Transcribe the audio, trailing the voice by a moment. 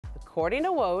According to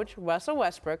Woj, Russell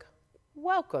Westbrook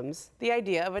welcomes the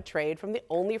idea of a trade from the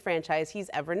only franchise he's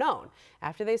ever known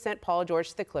after they sent Paul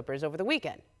George to the Clippers over the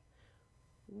weekend.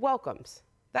 Welcomes.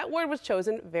 That word was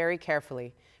chosen very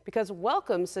carefully because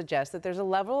welcome suggests that there's a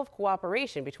level of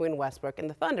cooperation between Westbrook and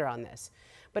the Thunder on this.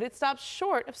 But it stops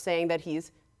short of saying that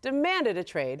he's demanded a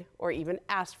trade or even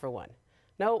asked for one.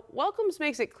 No, welcomes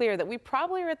makes it clear that we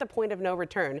probably are at the point of no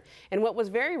return in what was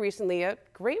very recently a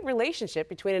great relationship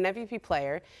between an MVP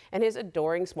player and his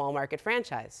adoring small market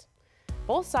franchise.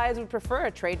 Both sides would prefer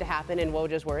a trade to happen, in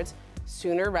Woj's words,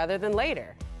 sooner rather than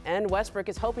later. And Westbrook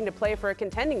is hoping to play for a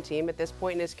contending team at this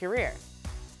point in his career.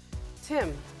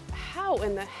 Tim, how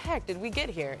in the heck did we get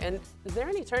here? And is there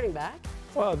any turning back?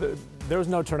 Well, there's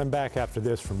no turning back after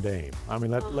this from Dame. I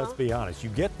mean, let's be honest. You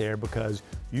get there because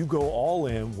you go all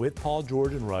in with Paul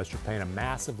George and Russ. You're paying a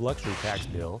massive luxury tax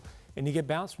bill, and you get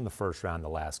bounced from the first round the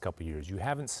last couple of years. You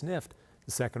haven't sniffed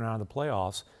the second round of the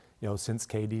playoffs, since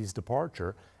KD's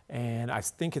departure. And I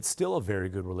think it's still a very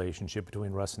good relationship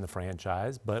between Russ and the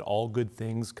franchise, but all good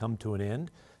things come to an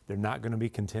end. They're not going to be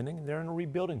contending. They're in a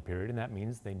rebuilding period, and that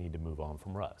means they need to move on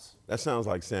from Russ. That sounds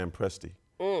like Sam Presti.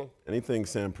 Anything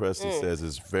Sam Presti says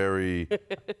is very,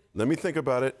 let me think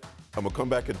about it. I'm going to come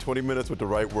back in 20 minutes with the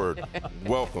right word.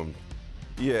 Welcome.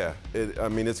 Yeah,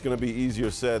 it's going to be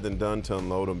easier said than done to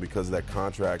unload him because that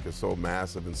contract is so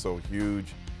massive and so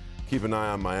huge. Keep an eye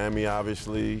on Miami,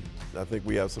 obviously. I think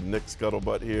we have some Knicks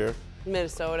scuttlebutt here.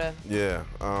 Minnesota. Yeah,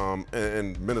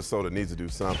 and Minnesota needs to do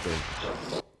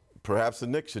something. Perhaps the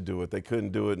Knicks should do it. They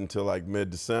couldn't do it until like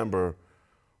mid-December.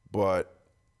 But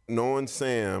knowing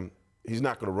Sam, he's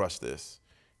not going to rush this.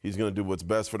 He's going to do what's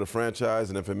best for the franchise,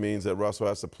 and if it means that Russell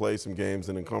has to play some games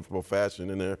in uncomfortable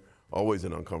fashion, and they're always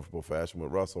in uncomfortable fashion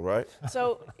with Russell, right?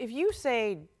 So if you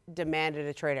say demanded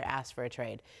a trade or asked for a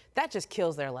trade, that just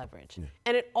kills their leverage. Yeah.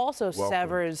 And it also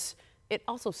severs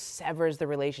the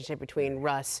relationship between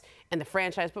Russ and the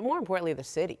franchise, but more importantly, the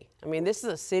city. I mean, this is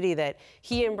a city that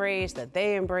he embraced, that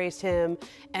they embraced him,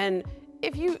 and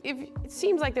if it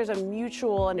seems like there's a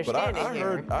mutual understanding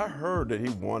here. I heard that he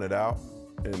wanted out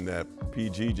and that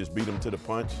PG just beat him to the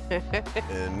punch,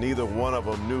 and neither one of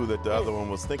them knew that the other one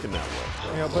was thinking that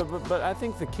way. But I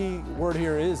think the key word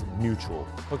here is mutual,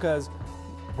 because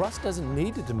Russ doesn't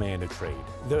need to demand a trade.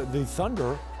 The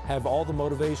Thunder have all the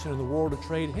motivation in the world to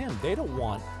trade him. They don't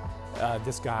want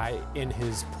this guy in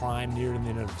his prime, near the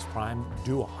end of his prime,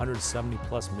 do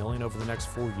 $170+ million over the next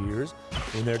 4 years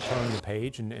when they're turning the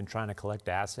page and trying to collect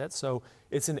assets. So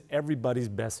it's in everybody's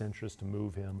best interest to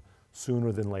move him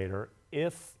sooner than later,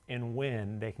 if and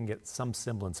when they can get some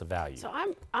semblance of value. So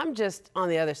I'm just on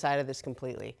the other side of this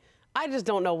completely. I just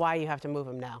don't know why you have to move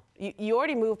him now. You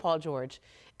already moved Paul George,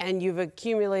 and you've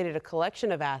accumulated a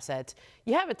collection of assets.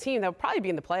 You have a team that will probably be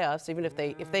in the playoffs, even if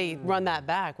they run that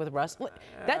back with Russ.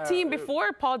 That team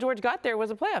before Paul George got there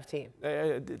was a playoff team.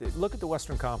 Look at the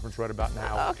Western Conference right about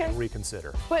now and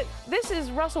reconsider. But this is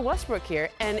Russell Westbrook here,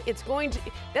 and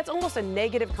that's almost a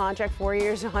negative contract, 4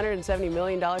 years, $170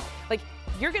 million. Like,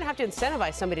 you're going to have to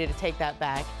incentivize somebody to take that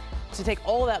back, to take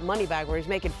all that money back, where he's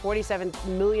making $47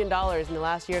 million in the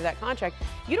last year of that contract.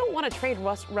 You don't want to trade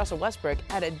Russell Westbrook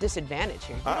at a disadvantage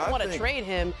here. You don't want to trade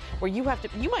him where you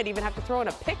might even have to throw in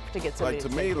a pick to get somebody.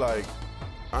 Like, to me, like,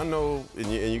 I know, and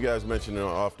you guys mentioned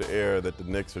off the air that the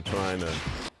Knicks are trying to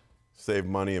save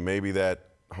money, and maybe that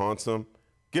haunts them.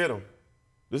 Get him.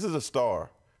 This is a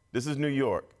star. This is New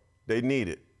York. They need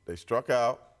it. They struck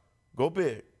out. Go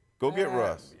big. Go get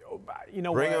Russ.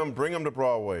 Bring him to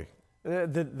Broadway.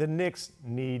 The Knicks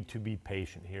need to be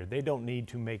patient here. They don't need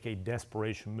to make a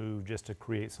desperation move just to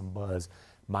create some buzz.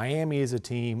 Miami is a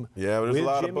team. Yeah, but there's a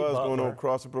lot of buzz going on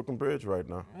across the Brooklyn Bridge right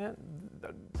now.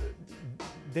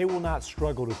 They will not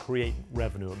struggle to create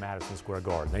revenue at Madison Square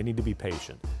Garden. They need to be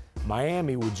patient.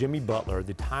 Miami with Jimmy Butler,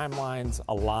 the timelines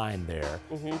align there.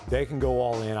 They can go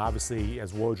all in. Obviously,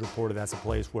 as Woj reported, that's a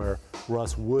place where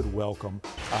Russ would welcome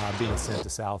being sent to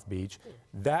South Beach.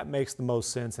 That makes the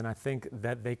most sense, and I think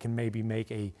that they can maybe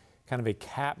make a kind of a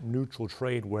cap-neutral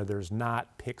trade where there's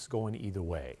not picks going either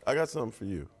way. I got something for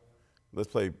you. Let's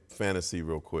play fantasy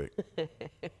real quick.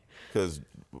 Because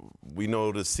we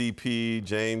know the CP,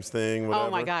 James thing, whatever.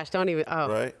 Oh, my gosh, don't even,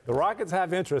 Right? The Rockets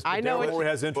have interest, but Delaware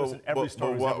has interest in every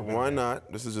star. Why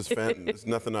not? This is just it's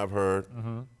nothing I've heard.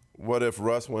 What if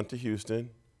Russ went to Houston,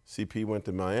 CP went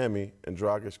to Miami, and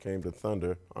Dragic came to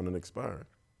Thunder on an expiring?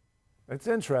 It's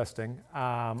interesting.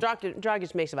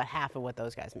 Dragic makes about half of what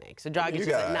those guys make. So Dragic is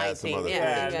at 19.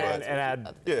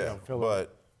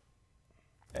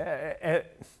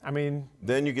 I mean,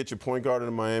 then you get your point guard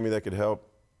in Miami that could help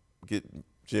get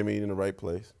Jimmy in the right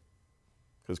place,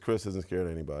 because Chris isn't scared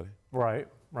of anybody. Right.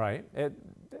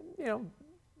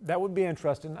 That would be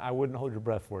interesting. I wouldn't hold your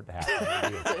breath for it to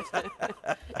happen.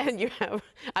 And you have,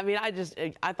 I mean,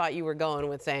 I thought you were going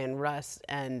with saying Russ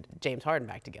and James Harden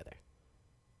back together.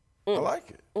 I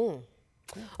like it.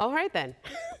 All right, then.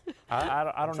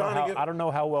 I don't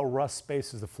know how well Russ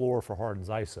spaces the floor for Harden's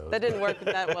ISO. That didn't work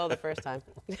that well the first time.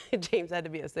 James had to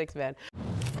be a 6-man.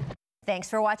 Thanks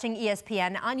for watching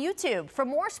ESPN on YouTube. For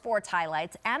more sports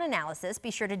highlights and analysis,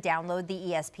 be sure to download the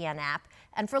ESPN app.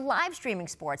 And for live streaming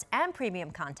sports and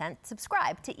premium content,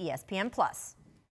 subscribe to ESPN+.